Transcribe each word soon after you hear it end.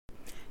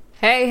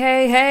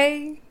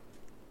Hey.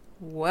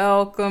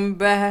 Welcome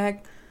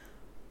back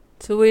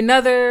to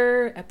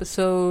another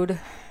episode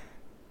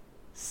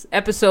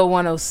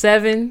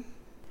 107.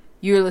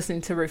 You're listening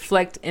to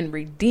Reflect and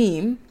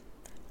Redeem.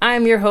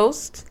 I'm your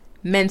host,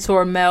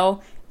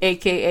 mentormel,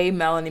 aka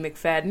Melanie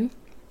McFadden.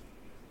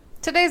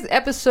 Today's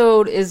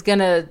episode is going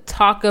to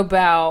talk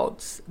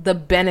about the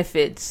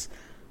benefits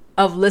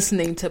of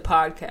listening to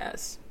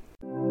podcasts.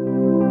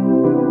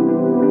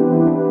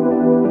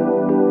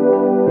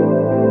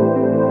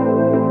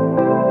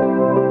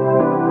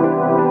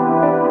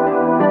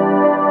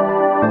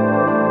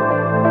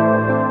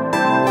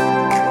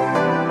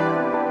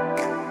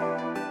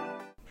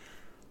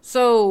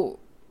 So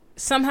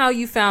somehow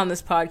you found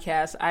this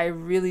podcast. I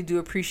really do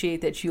appreciate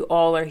that you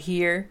all are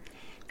here.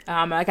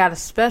 I got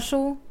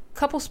a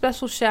couple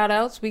special shout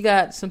outs. We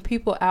got some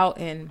people out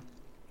in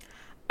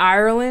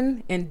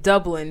Ireland and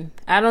Dublin.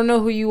 I don't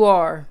know who you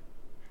are.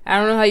 I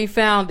don't know how you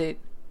found it,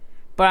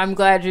 but I'm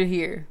glad you're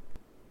here.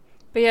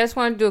 But yeah, I just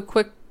want to do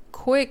a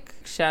quick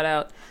shout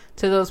out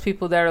to those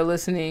people that are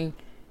listening.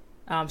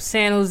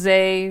 San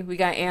Jose, we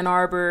got Ann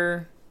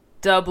Arbor,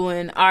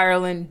 Dublin,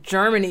 Ireland,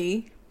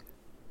 Germany,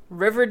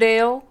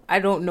 Riverdale, I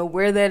don't know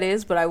where that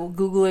is, but I will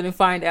Google it and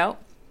find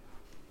out.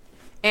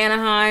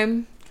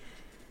 Anaheim.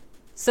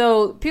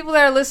 So people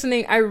that are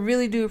listening, I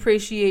really do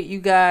appreciate you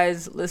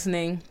guys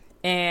listening.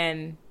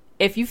 And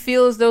if you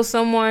feel as though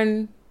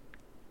someone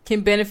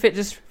can benefit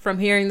just from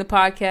hearing the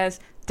podcast,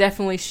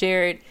 definitely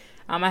share it.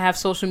 I have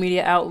social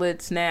media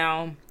outlets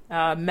now.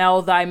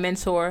 Mel Thy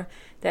Mentor.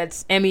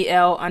 That's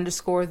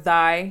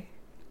MEL_thy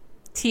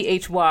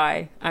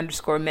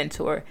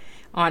THY_mentor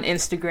on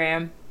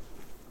Instagram.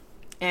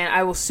 And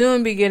I will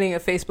soon be getting a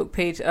Facebook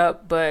page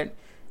up, but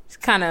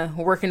just kind of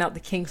working out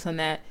the kinks on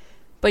that.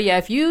 But yeah,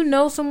 if you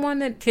know someone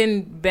that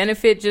can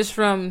benefit just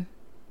from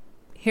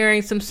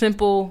hearing some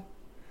simple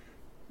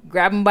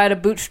grab them by the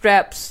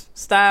bootstraps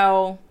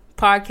style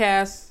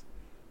podcasts,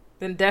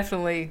 then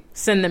definitely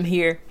send them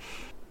here.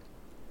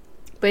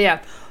 But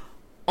yeah,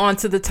 on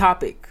to the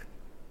topic.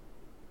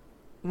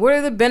 What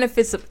are the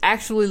benefits of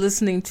actually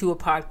listening to a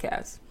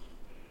podcast?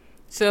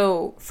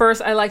 So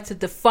first, I like to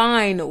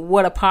define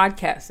what a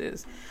podcast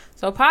is.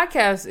 So a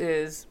podcast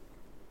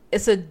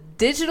it's a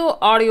digital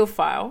audio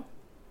file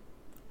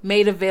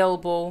made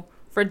available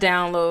for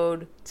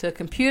download to a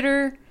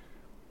computer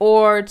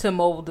or to a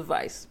mobile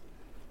device.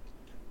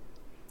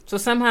 So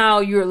somehow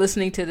you're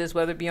listening to this,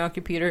 whether it be on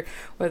computer,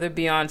 whether it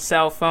be on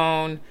cell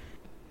phone,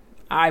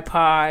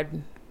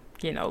 iPod,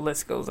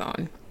 list goes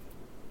on.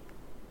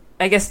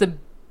 I guess the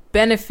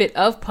benefit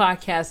of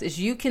podcasts is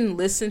you can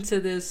listen to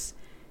this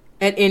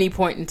at any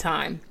point in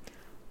time.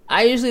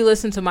 I usually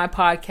listen to my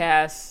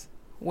podcasts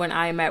when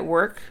I'm at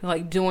work,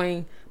 like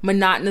doing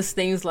monotonous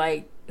things,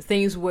 like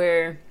things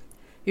where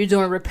you're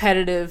doing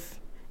repetitive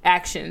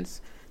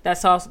actions.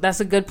 That's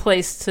a good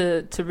place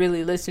to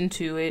really listen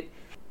to it.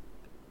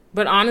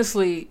 But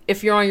honestly,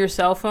 if you're on your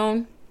cell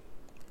phone,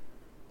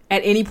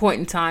 at any point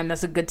in time,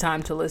 that's a good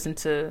time to listen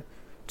to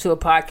a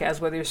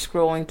podcast, whether you're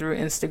scrolling through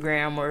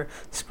Instagram or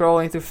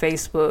scrolling through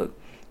Facebook.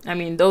 I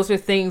mean, those are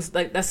things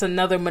like that's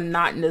another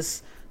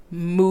monotonous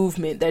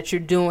movement that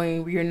you're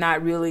doing where you're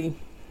not really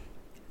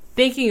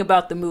thinking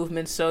about the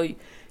movement, so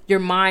your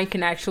mind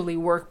can actually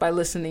work by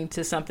listening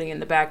to something in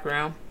the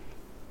background.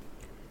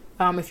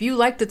 If you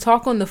like to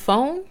talk on the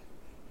phone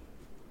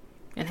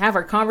and have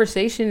a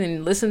conversation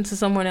and listen to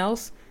someone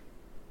else,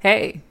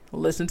 hey,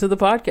 listen to the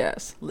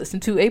podcast. Listen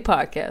to a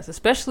podcast,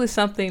 especially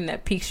something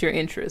that piques your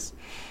interest.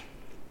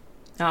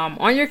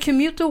 On your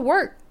commute to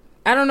work,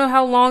 I don't know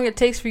how long it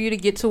takes for you to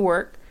get to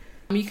work.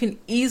 You can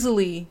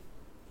easily,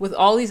 with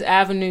all these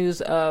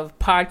avenues of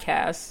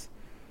podcasts,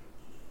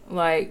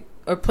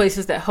 or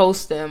places that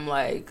host them,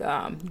 like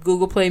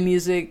Google Play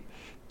Music,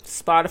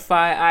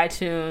 Spotify,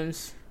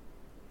 iTunes,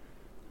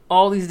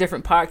 all these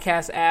different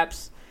podcast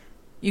apps,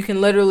 you can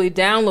literally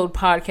download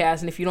podcasts,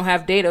 and if you don't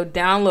have data,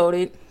 download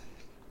it,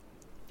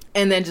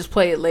 and then just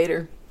play it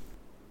later.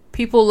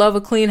 People love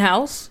a clean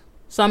house,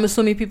 so I'm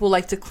assuming people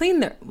like to clean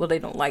they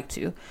don't like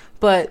to,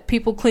 but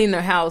people clean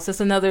their house.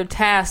 That's another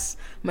task,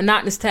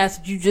 monotonous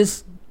task that you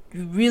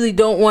really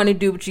don't want to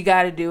do, but you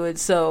got to do it.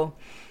 So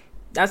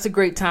that's a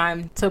great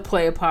time to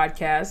play a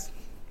podcast.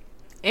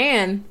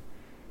 And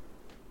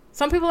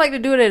some people like to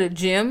do it at a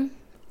gym.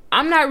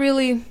 I'm not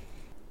really,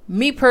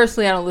 me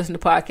personally, I don't listen to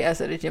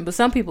podcasts at a gym, but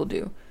some people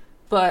do.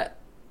 But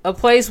a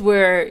place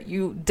where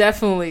you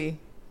definitely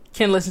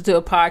can listen to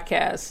a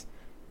podcast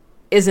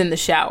is in the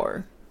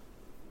shower.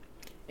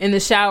 In the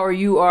shower,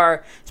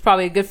 it's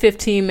probably a good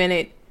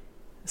 15-minute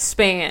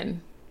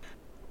span.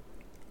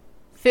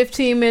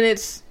 15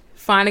 minutes,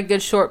 find a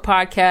good short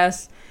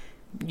podcast.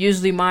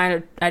 Usually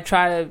mine, I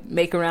try to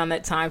make around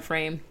that time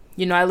frame.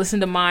 I listen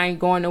to mine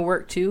going to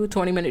work too, a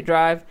 20-minute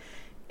drive.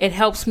 It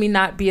helps me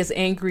not be as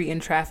angry in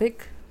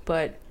traffic.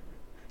 But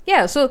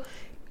yeah, so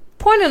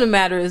point of the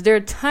matter is there are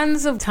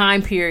tons of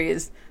time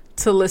periods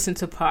to listen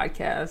to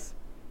podcasts.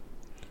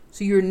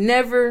 So you're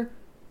never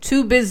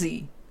too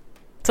busy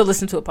to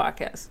listen to a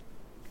podcast.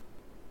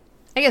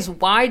 I guess,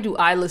 why do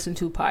I listen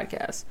to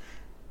podcasts?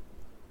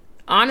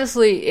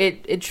 honestly,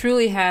 it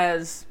truly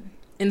has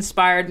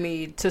inspired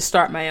me to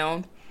start my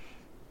own.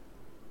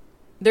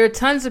 There are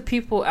tons of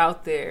people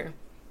out there.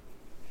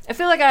 I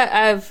feel like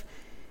I've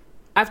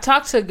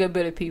talked to a good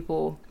bit of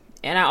people,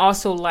 and I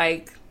also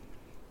like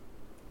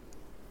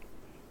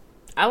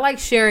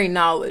sharing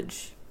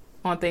knowledge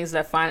on things that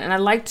I find, and I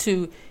like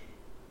to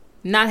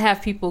not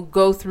have people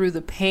go through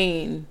the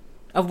pain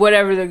of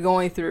whatever they're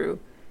going through,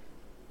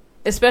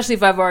 especially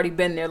if I've already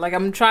been there. Like,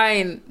 I'm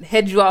trying to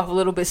head you off a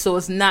little bit so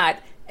it's not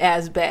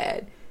as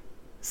bad.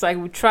 It's like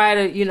I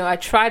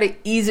try to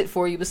ease it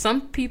for you, but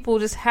some people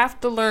just have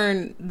to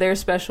learn their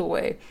special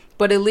way.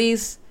 But at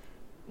least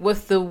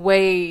with the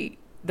way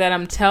that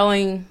I'm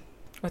telling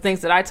or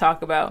things that I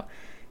talk about,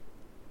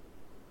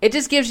 it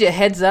just gives you a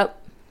heads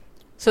up,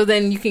 so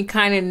then you can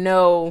kind of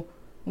know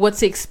what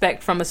to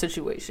expect from a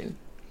situation.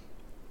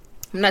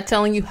 I'm not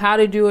telling you how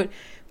to do it,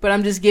 but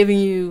I'm just giving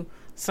you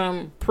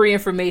some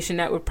pre-information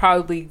that would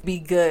probably be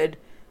good,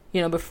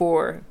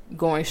 before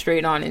going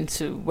straight on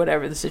into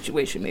whatever the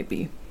situation may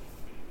be.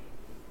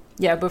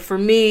 Yeah, but for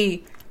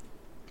me,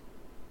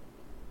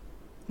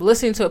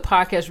 listening to a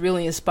podcast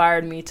really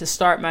inspired me to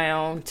start my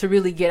own, to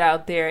really get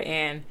out there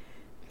and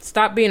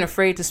stop being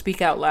afraid to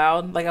speak out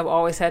loud. Like, I've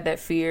always had that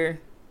fear.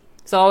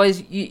 It's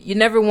always, you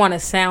never want to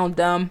sound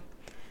dumb,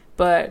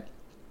 but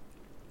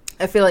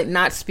I feel like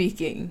not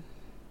speaking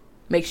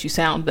makes you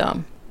sound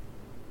dumb.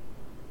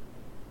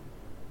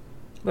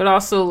 But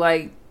also,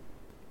 like,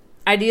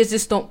 ideas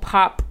just don't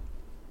pop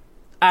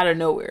out of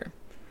nowhere.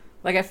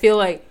 Like, I feel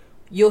like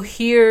you'll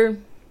hear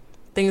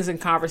things in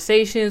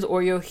conversations,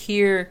 or you'll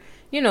hear,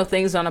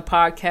 things on a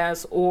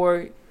podcast,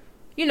 or,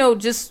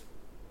 just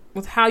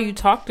with how you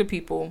talk to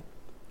people,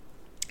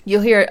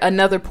 you'll hear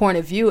another point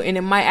of view, and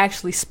it might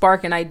actually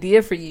spark an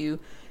idea for you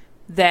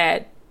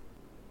that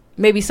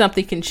maybe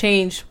something can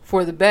change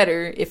for the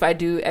better if I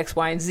do X,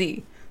 Y, and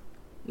Z.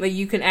 Like,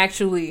 you can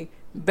actually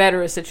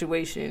better a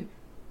situation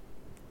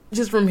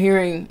just from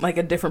hearing, like,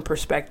 a different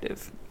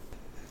perspective.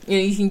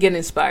 You can get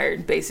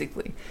inspired,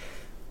 basically.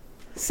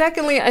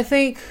 Secondly, I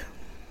think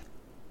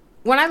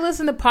when I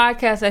listen to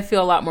podcasts, I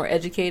feel a lot more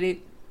educated.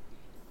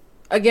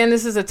 Again,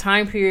 this is a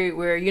time period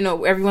where,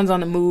 everyone's on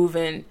the move,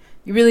 and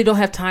you really don't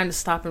have time to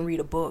stop and read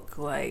a book.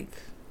 Like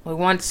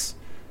once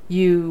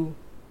you,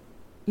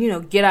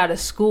 get out of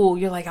school,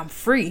 you're like, I'm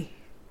free.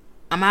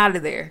 I'm out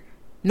of there.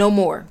 No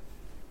more.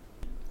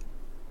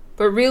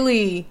 But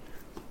really,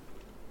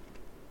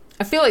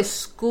 I feel like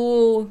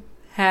school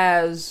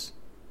has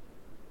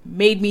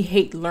made me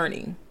hate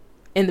learning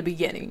in the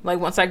beginning. Like,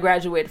 once I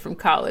graduated from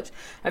college,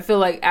 I feel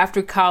like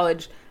after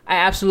college, I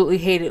absolutely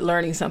hated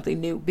learning something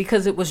new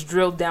because it was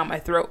drilled down my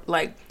throat.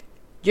 Like,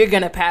 you're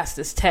going to pass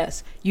this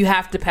test. You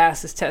have to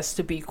pass this test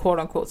to be quote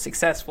unquote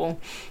successful.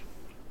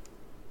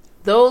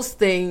 Those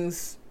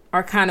things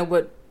are kind of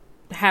what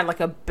had like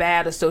a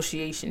bad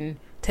association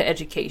to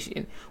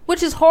education,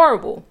 which is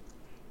horrible.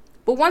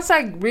 But once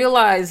I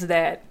realized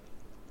that,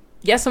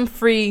 yes, I'm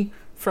free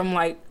from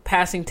like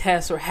passing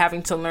tests or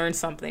having to learn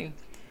something,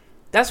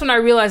 that's when I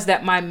realized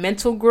that my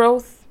mental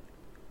growth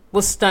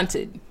was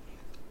stunted.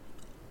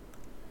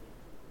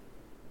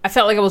 I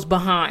felt like I was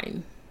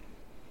behind.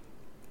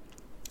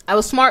 I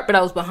was smart, but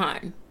I was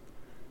behind,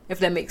 if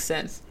that makes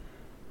sense.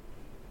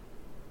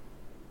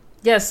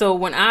 Yeah, so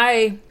when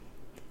I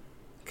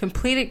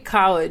completed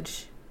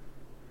college,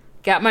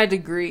 got my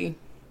degree,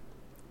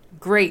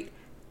 great,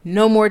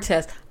 no more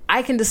tests.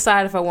 I can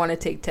decide if I want to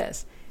take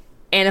tests.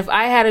 And if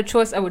I had a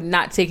choice, I would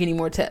not take any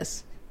more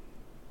tests.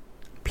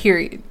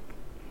 Period.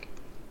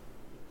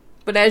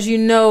 But as you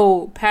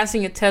know,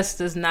 passing a test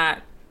does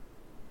not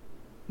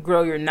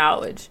grow your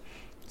knowledge.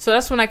 So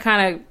that's when I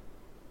kind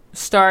of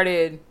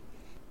started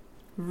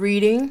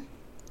reading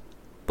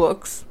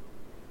books.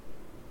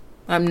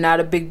 I'm not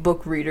a big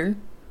book reader,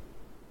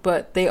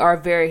 but they are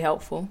very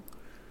helpful.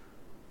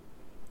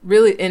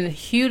 Really, and a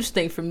huge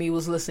thing for me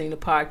was listening to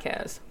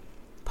podcasts.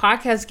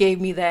 Podcasts gave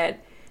me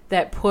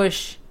that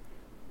push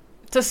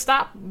to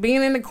stop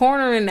being in the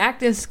corner and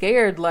acting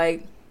scared.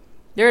 Like,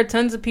 there are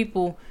tons of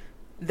people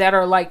that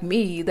are like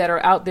me that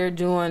are out there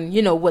doing,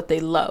 what they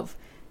love.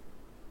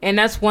 And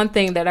that's one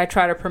thing that I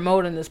try to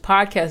promote in this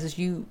podcast is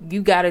you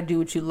got to do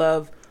what you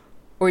love,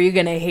 or you're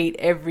going to hate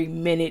every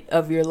minute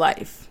of your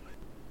life.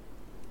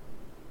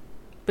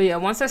 But yeah,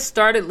 once I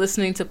started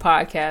listening to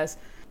podcasts,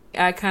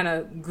 I kind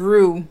of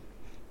grew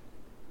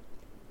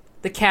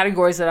the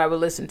categories that I would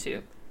listen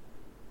to.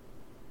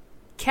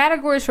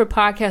 Categories for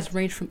podcasts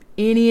range from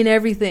any and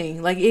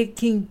everything. Like, it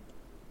could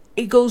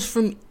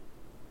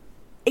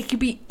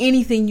be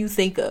anything you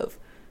think of.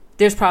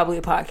 There's probably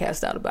a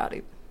podcast out about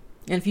it.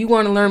 And if you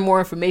want to learn more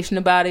information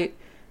about it,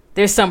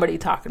 there's somebody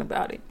talking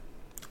about it.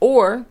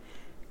 Or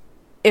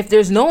if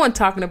there's no one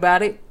talking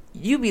about it,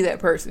 you be that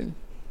person.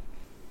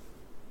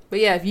 But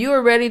yeah, if you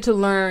are ready to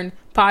learn,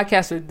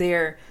 podcasts are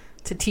there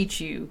to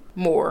teach you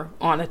more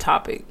on a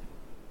topic.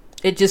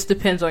 It just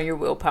depends on your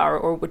willpower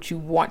or what you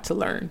want to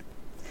learn.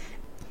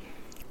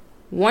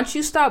 Once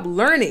you stop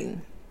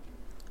learning,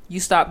 you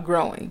stop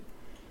growing.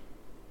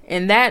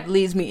 And that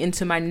leads me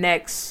into my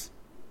next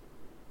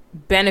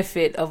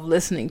benefit of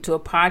listening to a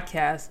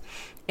podcast,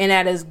 and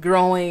that is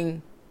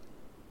growing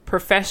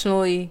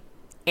professionally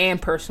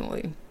and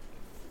personally.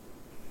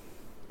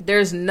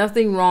 There's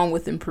nothing wrong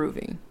with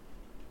improving.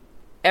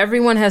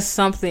 Everyone has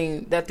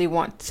something that they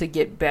want to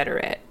get better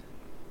at.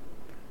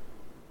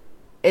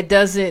 It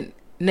doesn't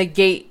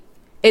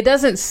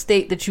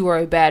state that you are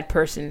a bad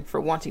person for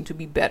wanting to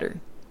be better.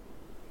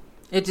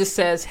 It just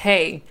says,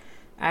 hey,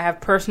 I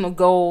have personal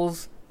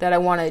goals that I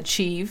want to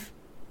achieve.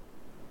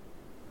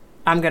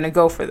 I'm going to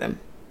go for them.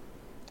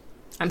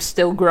 I'm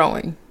still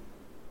growing.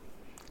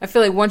 I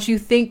feel like once you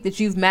think that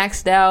you've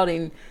maxed out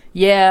and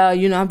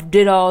I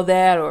did all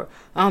that, or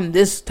I'm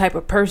this type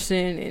of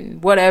person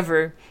and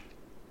whatever,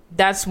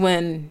 that's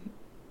when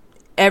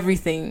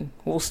everything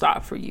will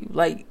stop for you.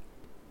 Like,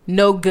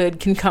 no good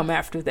can come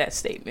after that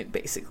statement,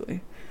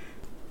 basically.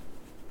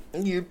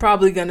 You're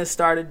probably going to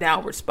start a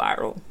downward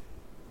spiral.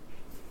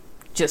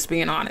 Just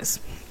being honest.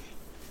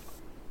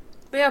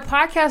 But yeah,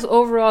 podcasts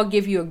overall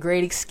give you a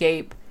great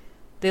escape.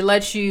 They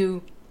let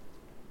you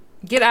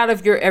get out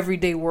of your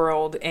everyday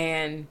world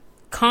and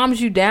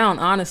calms you down,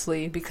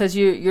 honestly, because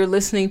you're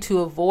listening to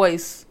a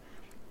voice.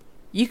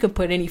 You can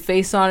put any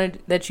face on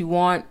it that you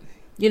want,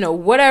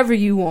 whatever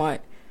you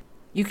want.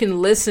 You can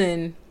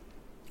listen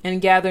and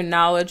gather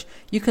knowledge.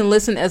 You can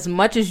listen as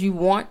much as you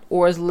want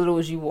or as little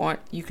as you want.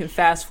 You can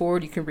fast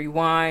forward, you can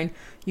rewind,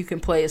 you can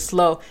play it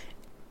slow.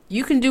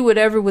 You can do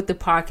whatever with the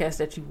podcast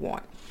that you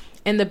want.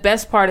 And the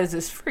best part is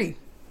it's free.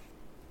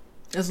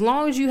 As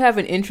long as you have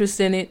an interest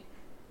in it,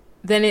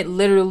 then it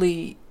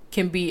literally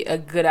can be a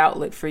good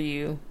outlet for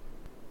you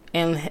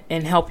and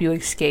help you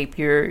escape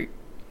your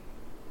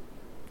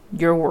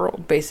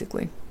world,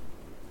 basically.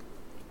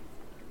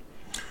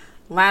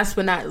 Last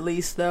but not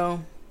least,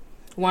 though,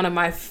 one of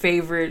my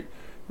favorite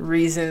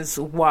reasons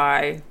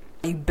why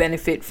you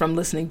benefit from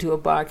listening to a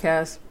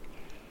podcast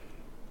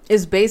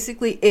is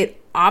basically it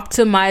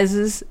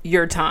optimizes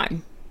your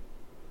time.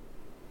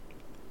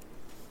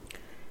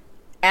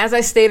 As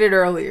I stated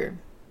earlier,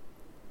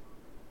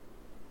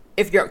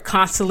 if you're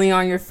constantly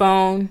on your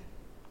phone,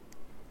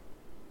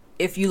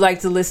 if you like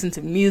to listen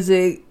to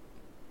music,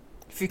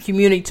 if you're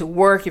commuting to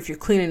work, if you're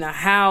cleaning a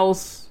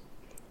house,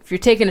 if you're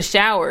taking a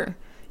shower,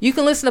 you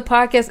can listen to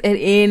podcasts at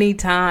any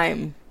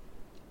time.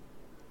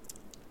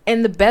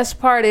 And the best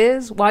part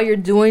is, while you're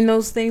doing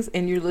those things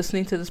and you're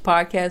listening to this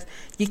podcast,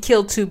 you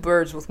kill two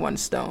birds with one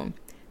stone.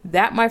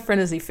 That, my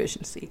friend, is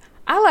efficiency.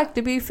 I like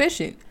to be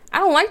efficient. I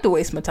don't like to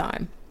waste my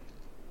time.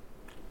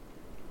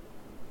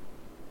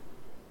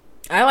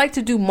 I like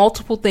to do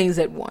multiple things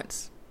at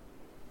once.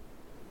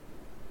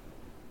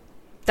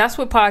 That's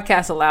what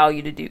podcasts allow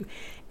you to do.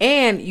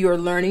 And you're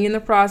learning in the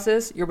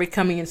process. You're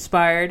becoming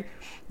inspired.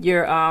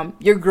 You're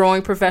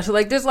growing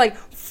professionally. Like, there's like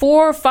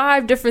 4 or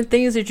 5 different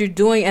things that you're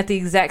doing at the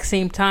exact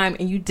same time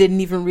and you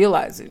didn't even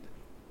realize it.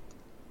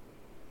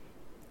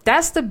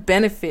 That's the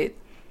benefit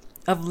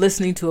of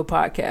listening to a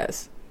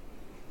podcast.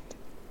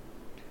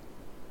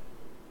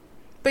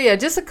 But yeah,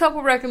 just a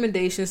couple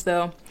recommendations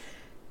though.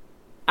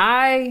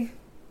 I'll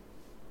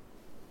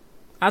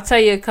tell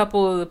you a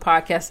couple of the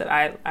podcasts that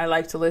I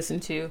like to listen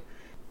to.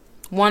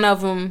 One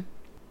of them,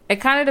 it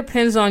kind of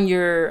depends on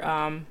your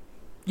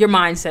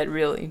mindset,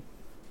 really.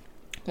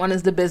 One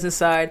is the business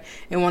side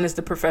and one is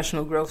the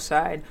professional growth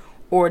side,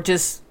 or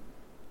just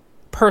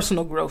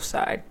personal growth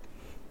side.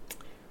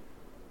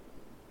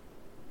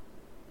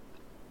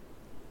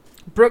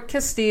 Brooke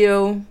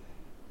Castillo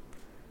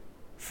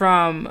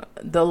from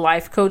the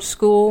Life Coach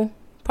School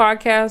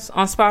podcast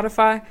on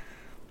Spotify.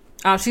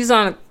 She's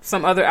on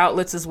some other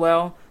outlets as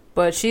well,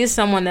 but she is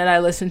someone that I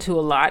listen to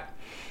a lot.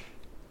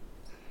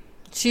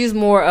 She's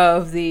more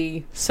of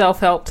the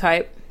self-help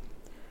type.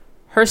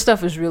 Her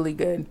stuff is really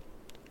good.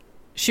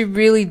 She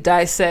really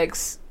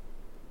dissects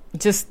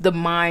just the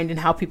mind and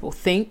how people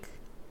think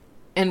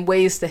and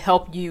ways to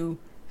help you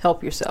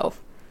help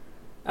yourself.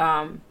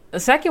 The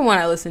second one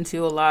I listen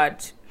to a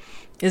lot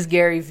is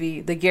Gary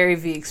V, the Gary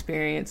V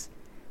Experience.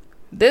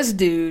 This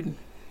dude,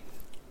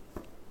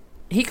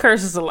 he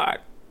curses a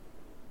lot.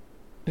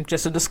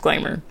 Just a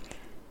disclaimer.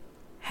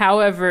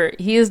 However,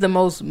 he is the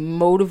most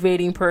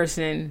motivating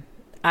person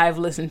I've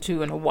listened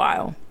to in a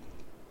while.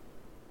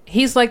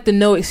 He's like the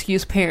no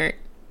excuse parent.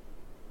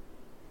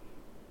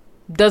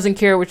 Doesn't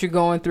care what you're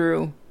going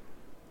through.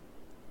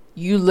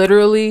 You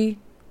literally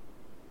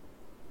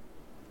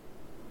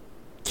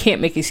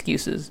can't make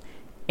excuses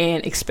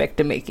and expect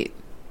to make it.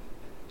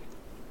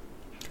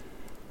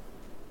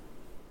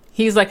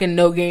 He's like a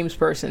no games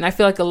person. I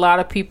feel like a lot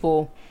of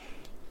people,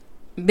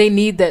 they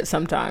need that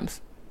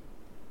sometimes.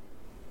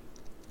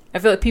 I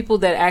feel like people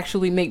that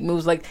actually make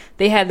moves, like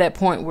they had that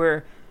point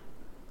where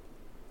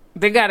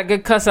they got a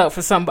good cuss out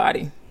for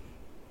somebody.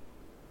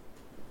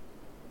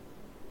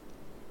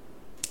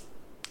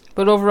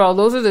 But overall,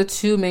 those are the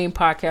 2 main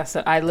podcasts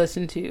that I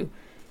listen to.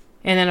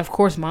 And then, of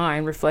course,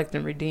 mine, Reflect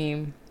and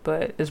Redeem,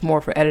 but it's more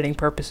for editing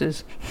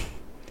purposes.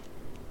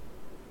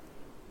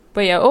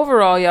 But yeah,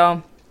 overall,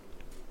 y'all.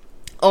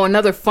 Oh,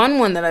 another fun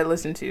one that I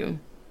listen to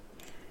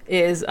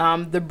is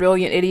The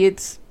Brilliant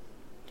Idiots.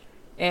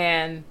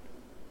 And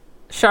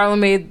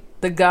Charlamagne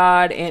The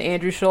God and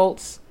Andrew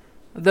Schultz.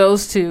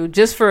 Those two,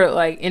 just for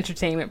like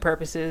entertainment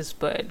purposes,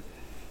 but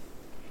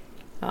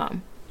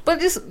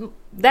just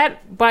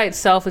that by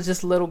itself is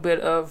just a little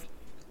bit of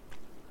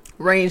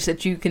range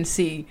that you can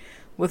see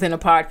within a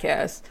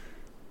podcast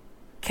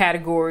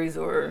categories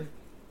or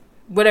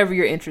whatever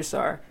your interests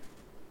are.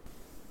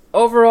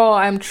 Overall,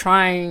 I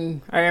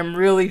am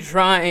really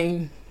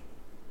trying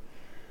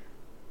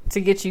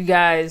to get you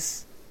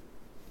guys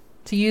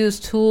to use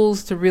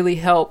tools to really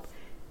help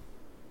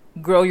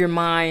grow your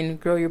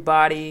mind, grow your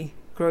body,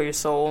 grow your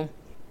soul.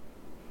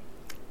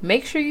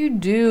 Make sure you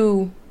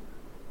do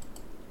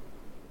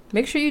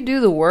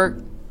the work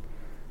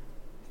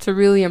to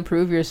really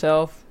improve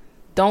yourself.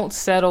 Don't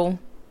settle.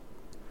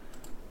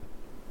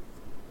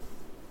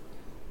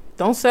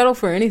 Don't settle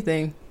for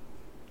anything.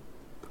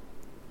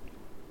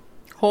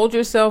 Hold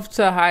yourself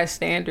to a high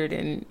standard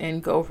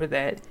and go for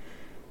that.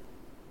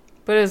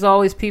 But as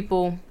always,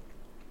 people,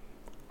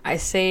 I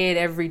say it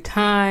every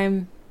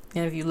time,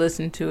 and if you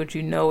listen to it,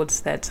 you know it's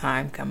that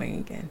time coming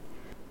again.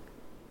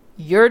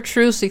 Your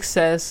true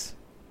success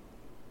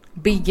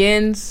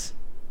begins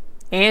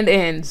and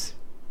ends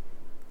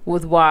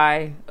with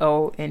Y,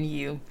 O, and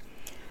U.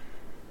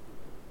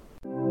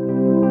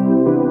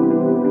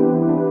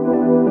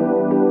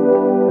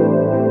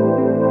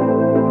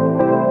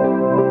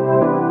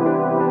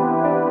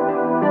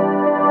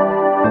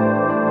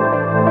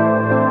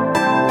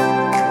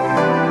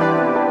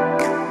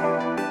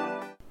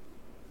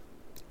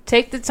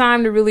 Take the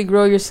time to really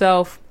grow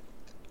yourself.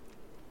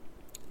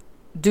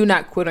 Do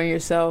not quit on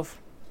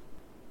yourself.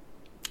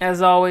 As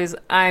always,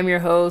 I'm your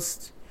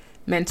host,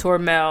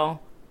 mentormel.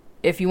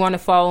 If you want to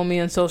follow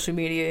me on social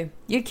media,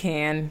 you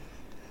can.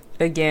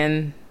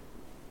 Again,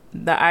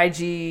 the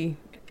IG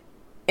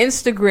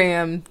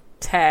Instagram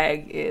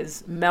tag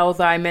is Mel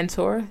Thy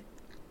Mentor.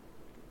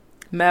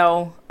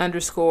 Mel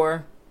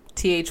 _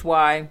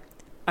 THY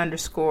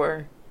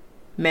 _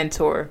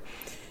 mentor.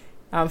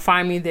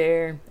 Find me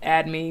there,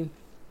 add me.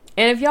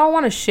 And if y'all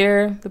want to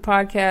share the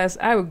podcast,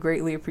 I would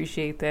greatly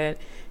appreciate that.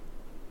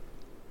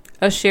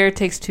 A share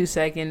takes 2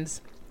 seconds.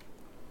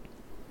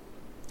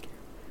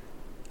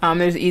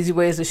 There's easy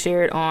ways to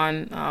share it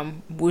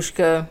on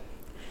Wooshka.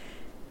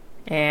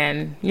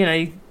 And,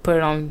 you put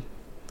it on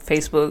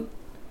Facebook,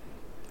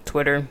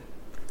 Twitter,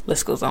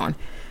 list goes on.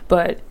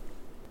 But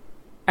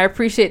I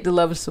appreciate the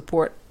love and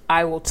support.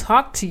 I will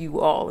talk to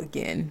you all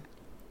again.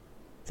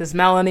 This is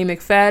Melanie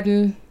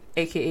McFadden,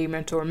 aka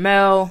Mentor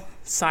Mel,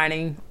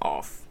 signing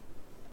off.